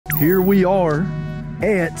here we are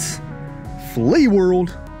at Flea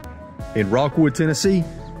World in Rockwood, Tennessee.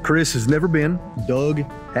 Chris has never been, Doug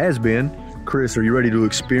has been. Chris, are you ready to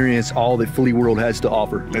experience all that Flea World has to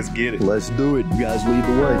offer? Let's get it. Let's do it. You guys lead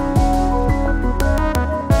the way.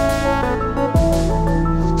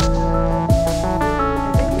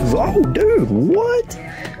 Oh, dude, what?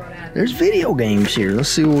 There's video games here. Let's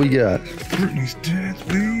see what we got. Britney's dead,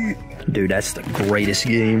 dude, that's the greatest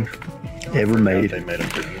game ever made. They made a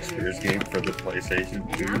Britney Spears game for the PlayStation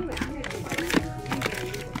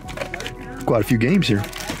 2. Quite a few games here.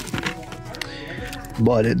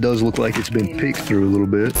 But it does look like it's been picked through a little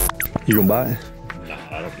bit. You gonna buy it? Nah,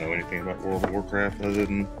 I don't know anything about World of Warcraft other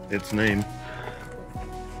than its name.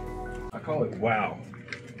 I call it WoW.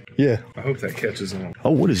 Yeah. I hope that catches on.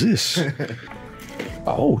 Oh, what is this?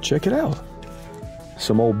 Oh, check it out.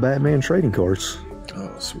 Some old Batman trading cards.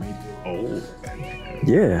 Oh, sweet. Oh.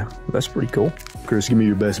 Yeah, that's pretty cool. Chris, give me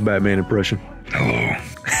your best Batman impression. Hello.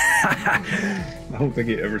 I don't think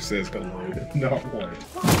he ever says hello. Not one.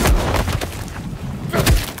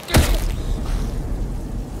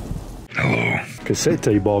 Hello. Cassette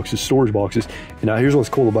tape boxes, storage boxes. And now here's what's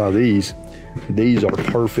cool about these. These are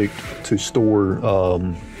perfect to store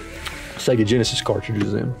Sega Genesis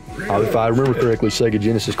cartridges in. If I remember correctly, Sega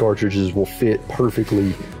Genesis cartridges will fit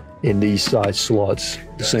perfectly in these size slots,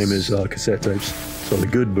 the same as cassette tapes. So the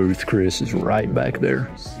good booth, Chris, is right back there.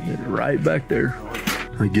 Right back there.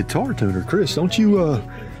 A guitar tuner. Chris, don't you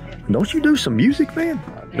do some music, man?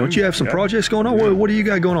 Don't you have some projects going on? What do you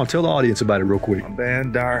got going on? Tell the audience about it real quick. My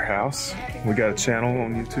band, Dire House. We got a channel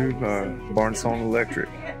on YouTube, Barnsong Electric.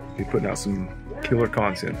 Be putting out some killer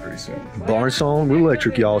content pretty soon. Barnsong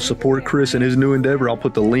Electric, y'all. Support Chris and his new endeavor. I'll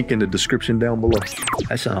put the link in the description down below.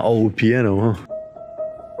 That's an old piano, huh?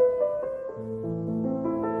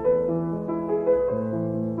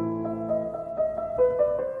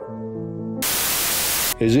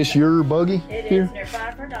 Is this your buggy? It here? is. They're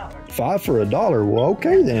 $5 for $1. $5 for $1. Well,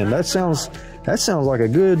 okay then. That sounds like a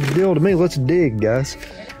good deal to me. Let's dig, guys.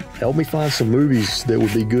 Help me find some movies that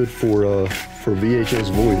would be good for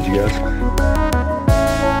VHS Voyage, guys.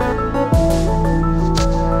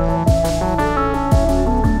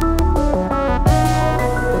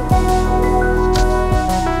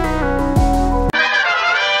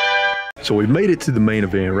 So we've made it to the main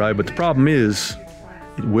event, right? But the problem is,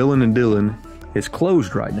 Willin' and Dylan is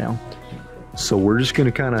closed right now. So we're just gonna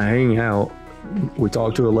kind of hang out. We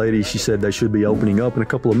talked to a lady, she said they should be opening up in a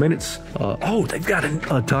couple of minutes. Oh, they've got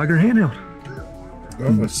a Tiger handout.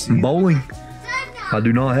 Bowling. I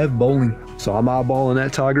do not have bowling. So I'm eyeballing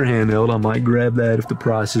that Tiger handheld. I might grab that if the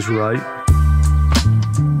price is right.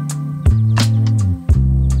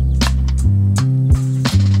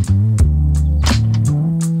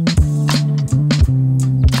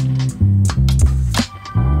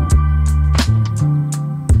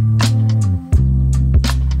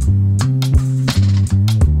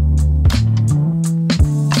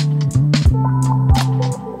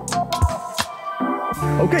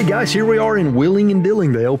 Okay guys, here we are in Willing and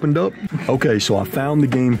Dilling. They opened up. Okay, so I found the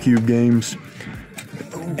GameCube games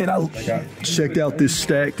and I checked out this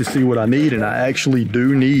stack to see what I need, and I actually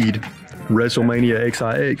do need WrestleMania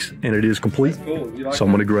XIX, and it is complete. So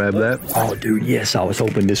I'm gonna grab that. Oh dude, yes, I was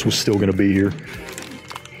hoping this was still gonna be here.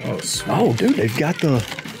 Oh, sweet. Oh dude,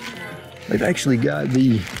 they've actually got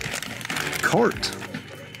the cart.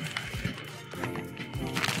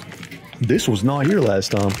 This was not here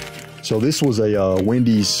last time. So this was a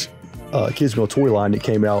Wendy's Kids Meal toy line that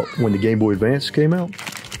came out when the Game Boy Advance came out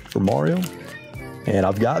for Mario. And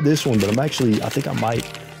I've got this one, but I think I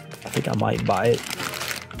might buy it.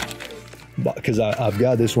 Because I've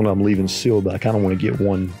got this one I'm leaving sealed, but I kind of want to get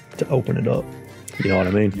one to open it up. You know what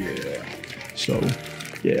I mean? Yeah. So,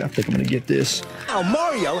 yeah, I think I'm going to get this. Now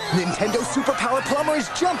Mario, Nintendo Superpower Plumber, is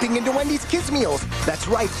jumping into Wendy's Kids Meals. That's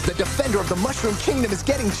right, the defender of the Mushroom Kingdom is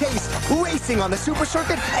getting chased, racing on the Super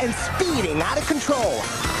Circuit, and speeding out of control.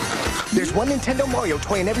 There's one Nintendo Mario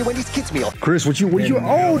toy in every Wendy's Kids Meal. Chris, what you,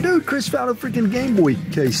 oh dude, Chris found a freaking Game Boy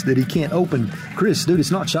case that he can't open. Chris, dude,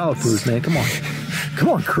 it's not childproof, man, come on. Come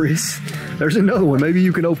on, Chris. There's another one, maybe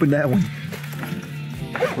you can open that one.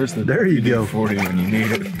 Where's the there you go. 40 when you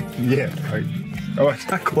need it? Yeah, right. Oh, I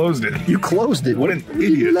closed it. You closed it. What an idiot. What did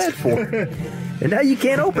you do that for? And now you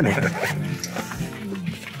can't open it.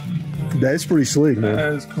 That's pretty slick, man.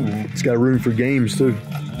 That is cool. It's got room for games, too.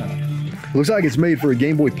 Looks like it's made for a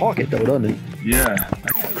Game Boy Pocket, though, doesn't it? Yeah.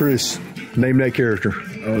 Chris, name that character.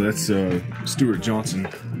 Oh, that's Stuart Johnson.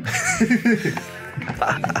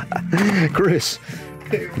 Chris,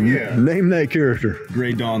 yeah. Name that character.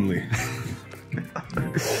 Gray Donley.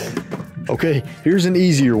 Okay, here's an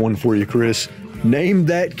easier one for you, Chris. Name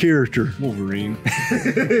that character. Wolverine.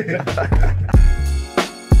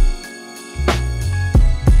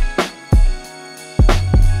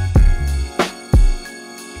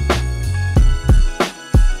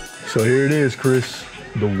 So here it is, Chris,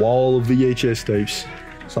 the wall of VHS tapes.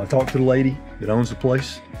 So I talked to the lady that owns the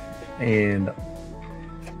place and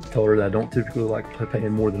told her that I don't typically like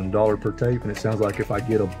paying more than $1 per tape. And it sounds like if I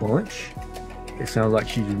get a bunch, it sounds like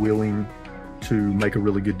she's willing to make a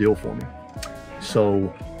really good deal for me.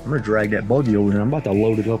 So I'm gonna drag that buggy over here. I'm about to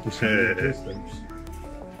load it up with some VHS tapes.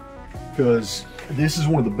 Because this is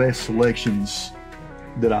one of the best selections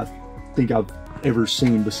that I think I've ever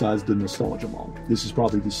seen besides the Nostalgia Mall. This is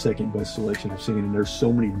probably the second best selection I've seen, and there's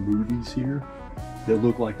so many movies here that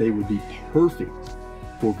look like they would be perfect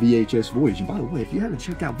for VHS Voyage. And by the way, if you haven't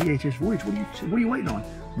checked out VHS Voyage, what are you waiting on?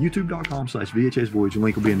 YouTube.com/VHS Voyage. The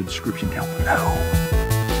link will be in the description down below.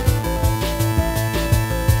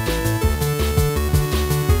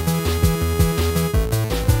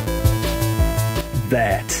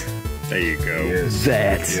 That. There you go. Yes.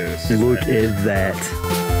 That. Yes. Look at that.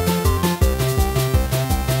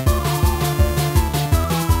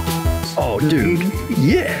 Oh, dude.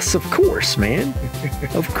 Yes, of course, man.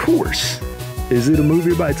 Of course. Is it a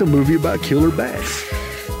movie about? It's a movie about killer bats.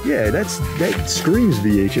 Yeah, that screams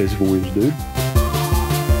VHS Voyage, dude.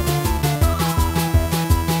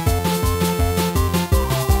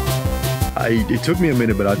 It took me a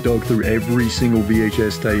minute, but I dug through every single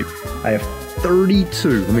VHS tape. I have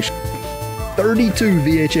 32. 32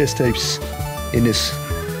 VHS tapes in this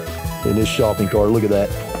shopping cart. Look at that.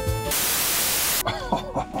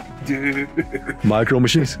 Dude. Micro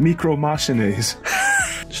Machines. Micro Machines.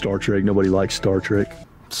 Star Trek. Nobody likes Star Trek.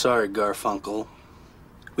 Sorry, Garfunkel.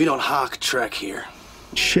 We don't hawk Trek here.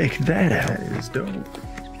 Check that out. That is dope.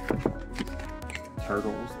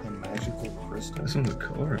 Turtles and magical crystals. That's on the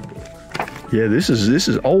coloring book. Yeah, this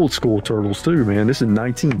is old school Turtles too, man. This is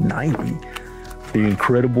 1990. The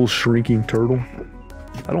Incredible Shrinking Turtle.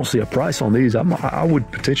 I don't see a price on these. I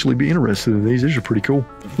would potentially be interested in these. These are pretty cool.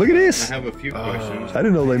 Look at this. I have a few questions. I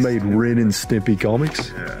didn't know they made Ren and Stimpy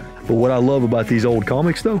comics. Yeah. But what I love about these old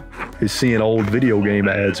comics, though, is seeing old video game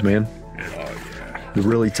ads, man. Oh, yeah. It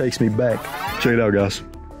really takes me back. Check it out, guys.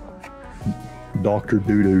 Dr.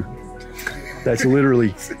 Doo-Doo. That's literally...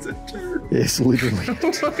 It's a turd. It's literally... Oh,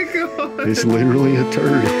 my God. It's literally a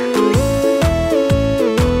turd.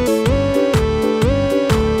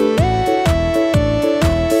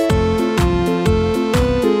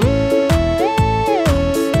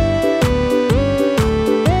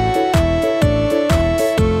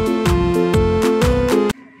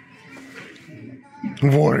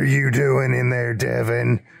 What are you doing in there,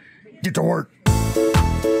 Devin? Get to work.